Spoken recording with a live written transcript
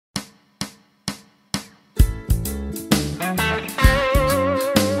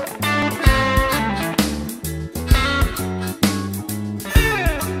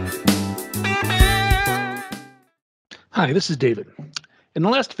Hi, this is David. In the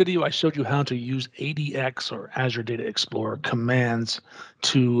last video, I showed you how to use ADX or Azure Data Explorer commands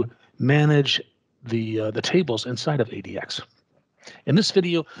to manage the tables inside of ADX. In this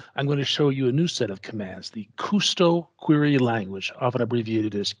video, I'm going to show you a new set of commands, the Kusto Query Language, often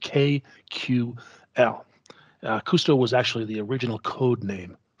abbreviated as KQL. Kusto was actually the original code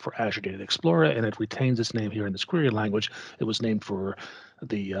name for Azure Data Explorer, and it retains its name here in this query language. It was named for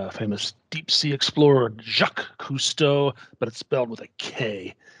the famous deep sea explorer Jacques Cousteau, but it's spelled with a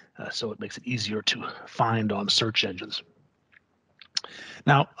K, so it makes it easier to find on search engines.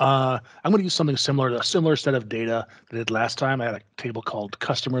 Now, I'm going to use something similar, a similar set of data that I did last time. I had a table called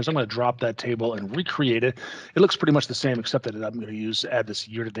customers. I'm going to drop that table and recreate it. It looks pretty much the same, except that I'm going to add this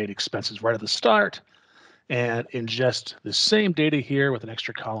year-to-date expenses right at the start, and ingest the same data here with an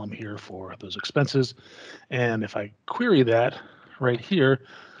extra column here for those expenses. And if I query that right here,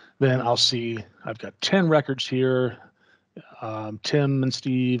 then I'll see I've got 10 records here. Tim and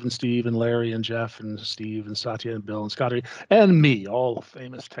Steve and Larry and Jeff and Steve and Satya and Bill and Scotty and me, all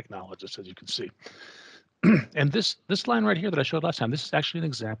famous technologists, as you can see. And this line right here that I showed last time, this is actually an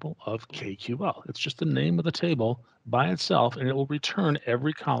example of KQL. It's just the name of the table by itself, and it will return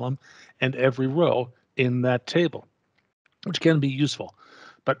every column and every row in that table, which can be useful.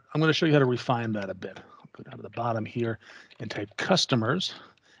 But I'm going to show you how to refine that a bit. I'll go down to the bottom here and type customers,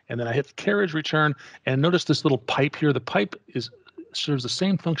 and then I hit carriage return, and notice this little pipe here. The pipe serves the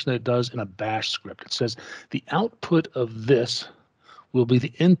same function that it does in a bash script. It says the output of this will be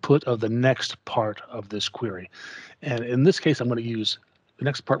the input of the next part of this query. And in this case, I'm going to use, the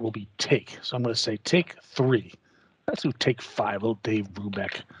next part will be take. So I'm going to say take 3. Let's do take 5, little Dave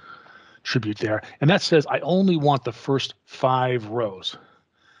Brubeck tribute there. And that says I only want the first 5 rows.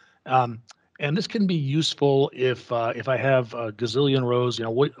 And this can be useful if I have a gazillion rows,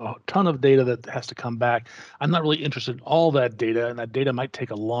 a ton of data that has to come back. I'm not really interested in all that data, and that data might take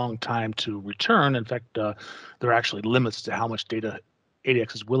a long time to return. In fact, there are actually limits to how much data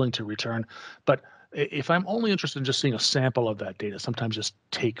ADX is willing to return. But if I'm only interested in just seeing a sample of that data, sometimes just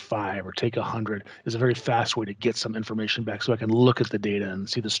take 5 or take 100 is a very fast way to get some information back, so I can look at the data and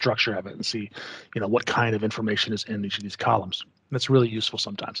see the structure of it and see, what kind of information is in each of these columns. That's really useful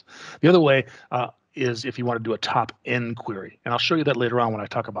sometimes. The other way is if you want to do a top N query, and I'll show you that later on when I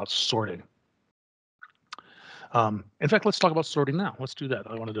talk about sorting. In fact, let's talk about sorting now. Let's do that.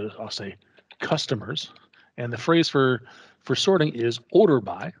 I'll say customers, and the phrase for sorting is order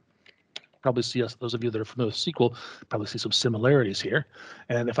by. Probably see those of you that are familiar with SQL probably see some similarities here.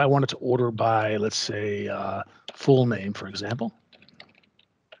 And if I wanted to order by, let's say, full name, for example,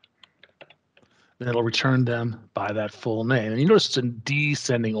 then it'll return them by that full name. And you notice it's in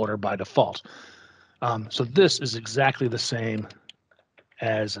descending order by default. So this is exactly the same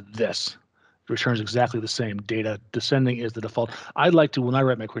as this. It returns exactly the same data. Descending is the default. When I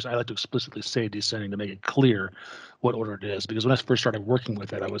write my queries, I like to explicitly say descending to make it clear what order it is, because when I first started working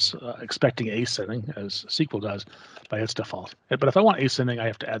with it, I was expecting ascending, as SQL does, by its default. But if I want ascending, I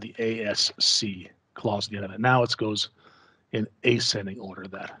have to add the ASC clause at the end of it. Now it goes in ascending order.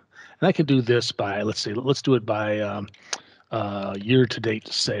 And I can do this by, let's do it by year-to-date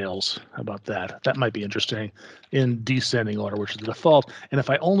sales. How about that? That might be interesting in descending order, which is the default. And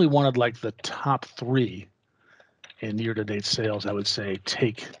if I only wanted like the top 3 in year-to-date sales, I would say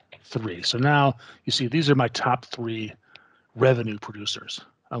take 3. So now you see these are my top 3 revenue producers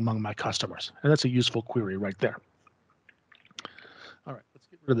among my customers. And that's a useful query right there. All right, let's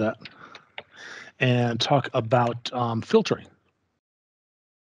get rid of that and talk about filtering.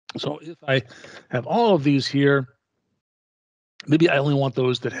 So if I have all of these here, maybe I only want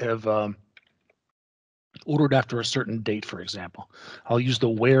those that have ordered after a certain date, for example. I'll use the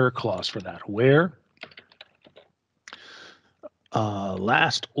where clause for that. Where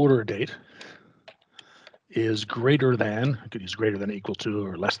last order date is greater than, I could use greater than, equal to,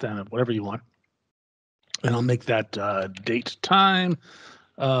 or less than, whatever you want. And I'll make that date time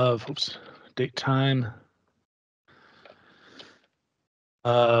of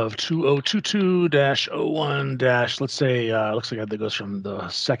 2022-01- let's say, looks like that goes from the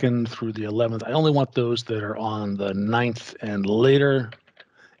 2nd through the 11th. I only want those that are on the 9th and later,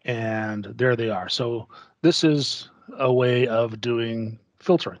 and there they are. So this is a way of doing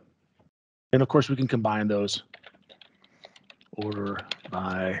filtering. And of course, we can combine those. Order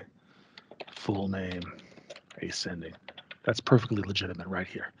by full name, ascending. That's perfectly legitimate right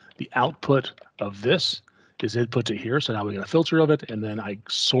here. The output of this is input to here, so now we get a filter of it, and then I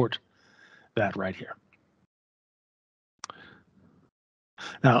sort that right here.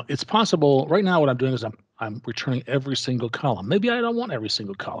 Now, it's possible, right now what I'm doing is I'm returning every single column. Maybe I don't want every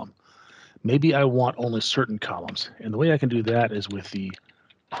single column. Maybe I want only certain columns. And the way I can do that is with the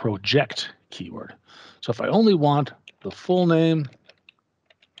project keyword. So if I only want the full name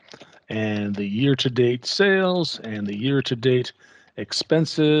and the year-to-date sales and the year-to-date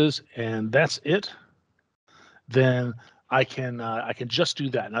expenses, and that's it, then I can just do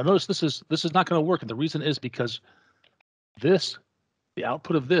that. Now notice this is not going to work, and the reason is because the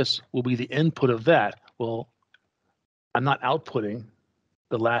output of this will be the input of that. Well, I'm not outputting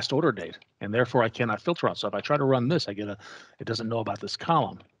the last order date, and therefore I cannot filter on. So if I try to run this, it doesn't know about this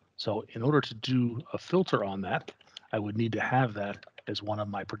column. So in order to do a filter on that, I would need to have that as one of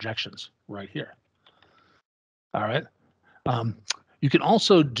my projections right here. All right. You can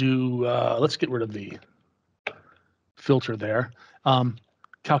also do, let's get rid of the filter there,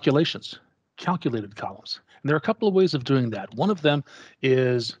 calculations, calculated columns. And there are a couple of ways of doing that. One of them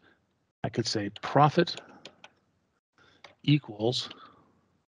is I could say profit equals,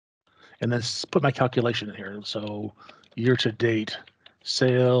 and then put my calculation in here. So year-to-date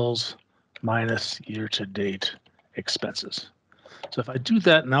sales minus year-to-date expenses. So if I do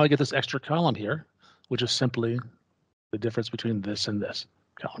that, now I get this extra column here, which is simply the difference between this and this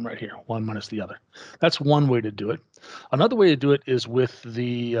column right here, one minus the other. That's one way to do it. Another way to do it is with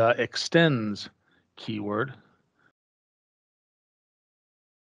the extends keyword.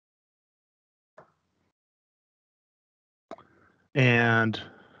 And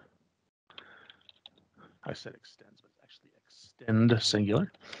I said extends, but it's actually extend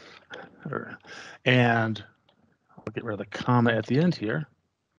singular. And I'll get rid of the comma at the end here.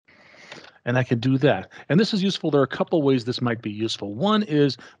 And I can do that. And this is useful. There are a couple ways this might be useful. One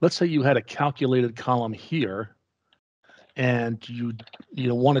is, let's say you had a calculated column here, and you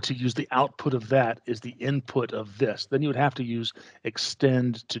wanted to use the output of that as the input of this. Then you would have to use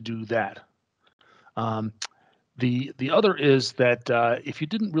extend to do that. The other is that if you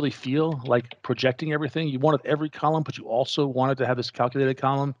didn't really feel like projecting everything, you wanted every column, but you also wanted to have this calculated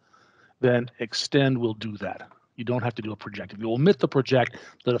column, then extend will do that. You don't have to do a project. If you omit the project,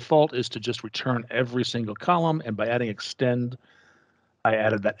 the default is to just return every single column, and by adding extend, I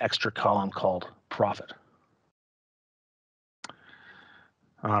added that extra column called profit.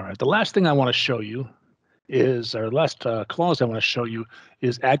 All right, the last thing I want to show you is, or last clause I want to show you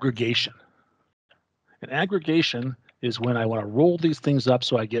is aggregation. And aggregation is when I want to roll these things up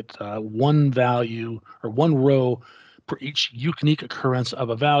so I get one value or one row for each unique occurrence of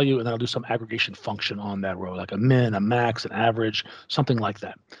a value, and then I'll do some aggregation function on that row, like a min, a max, an average, something like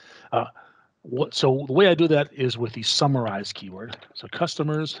that. So the way I do that is with the summarize keyword. So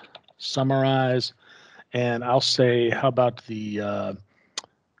customers, summarize, and I'll say, how about the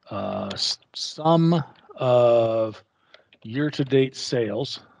sum of year-to-date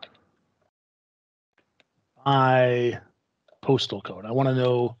sales by postal code. I want to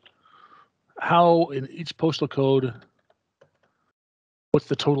know how in each postal code, what's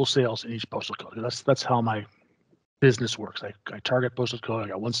the total sales in each postal code. That's how my business works. I target postal code. I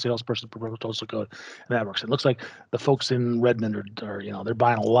got one salesperson per postal code, and that works. It looks like the folks in Redmond are they're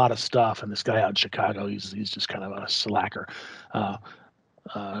buying a lot of stuff, and this guy out in Chicago, he's just kind of a slacker.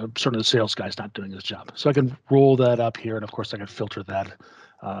 Certainly the sales guy's not doing his job. So I can roll that up here, and of course I can filter that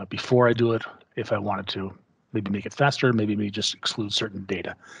before I do it if I wanted to. Maybe make it faster, maybe just exclude certain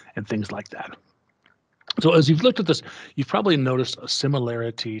data and things like that. So as you've looked at this, you've probably noticed a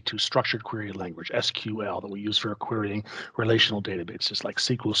similarity to structured query language, SQL, that we use for querying relational databases like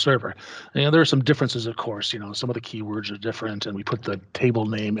SQL Server. There are some differences, of course. Some of the keywords are different, and we put the table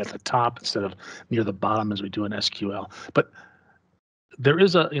name at the top instead of near the bottom as we do in SQL. But there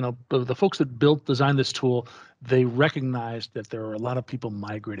is the folks that designed this tool, they recognized that there are a lot of people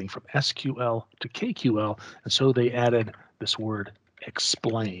migrating from SQL to KQL, and so they added this word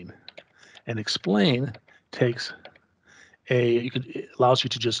explain. And explain takes it allows you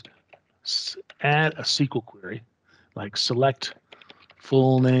to just add a SQL query, like select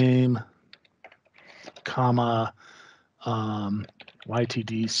full name, comma,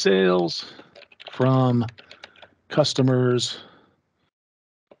 YTD sales from customers,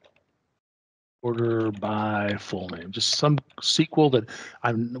 order by full name, just some SQL that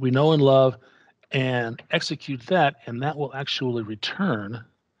we know and love, and execute that, and that will actually return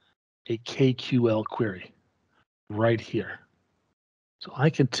a KQL query right here. So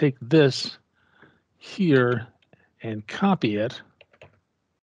I can take this here and copy it,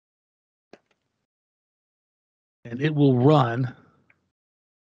 and it will run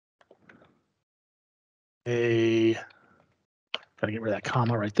a Got to get rid of that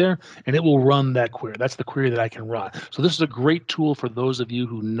comma right there, and it will run that query. That's the query that I can run. So this is a great tool for those of you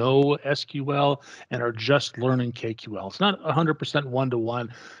who know SQL and are just learning KQL. It's not 100%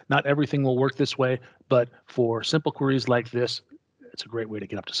 one-to-one. Not everything will work this way, but for simple queries like this, it's a great way to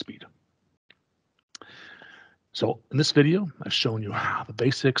get up to speed. So in this video, I've shown you the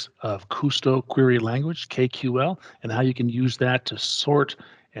basics of Kusto Query Language, KQL, and how you can use that to sort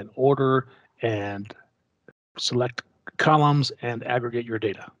and order and select columns and aggregate your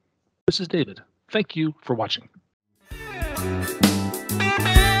data. This is David. Thank you for watching.